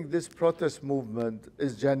I think this protest movement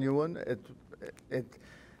is genuine.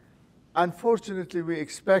 Unfortunately, we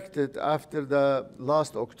expected after the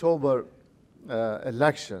last October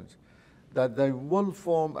elections that they will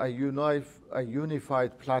form a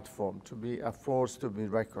unified platform to be a force to be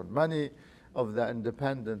reckoned. Many of the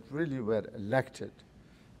independents really were elected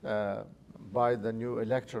by the new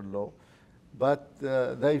electoral law, but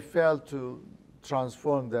they failed to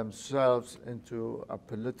transform themselves into a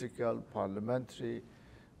political, parliamentary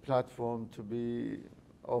platform to be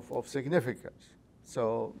of significance.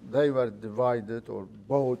 So they were divided or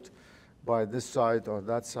bought by this side or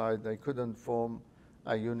that side. They couldn't form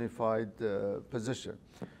a unified position.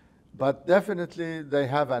 But definitely they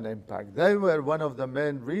have an impact. They were one of the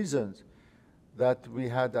main reasons that we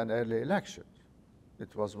had an early election.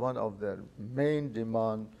 It was one of their main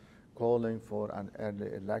demands, calling for an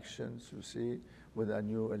early elections, you see, with a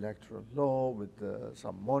new electoral law, with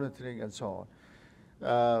some monitoring and so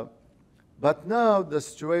on. But now the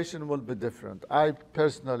situation will be different. I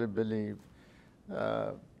personally believe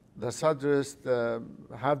the Sadrists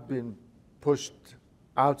have been pushed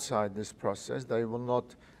outside this process. They will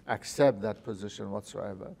not accept that position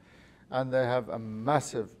whatsoever. And they have a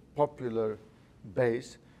massive popular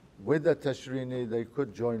base. With the Tashrini, they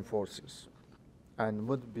could join forces and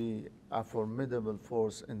would be a formidable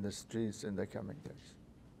force in the streets in the coming days.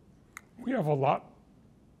 We have a lot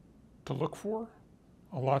to look for,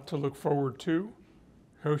 a lot to look forward to.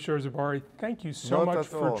 Hoshyar Zebari, thank you so much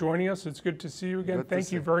for joining us. It's good to see you again.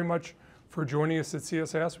 Thank you very much for joining us at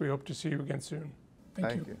CSIS. We hope to see you again soon.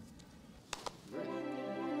 Thank you.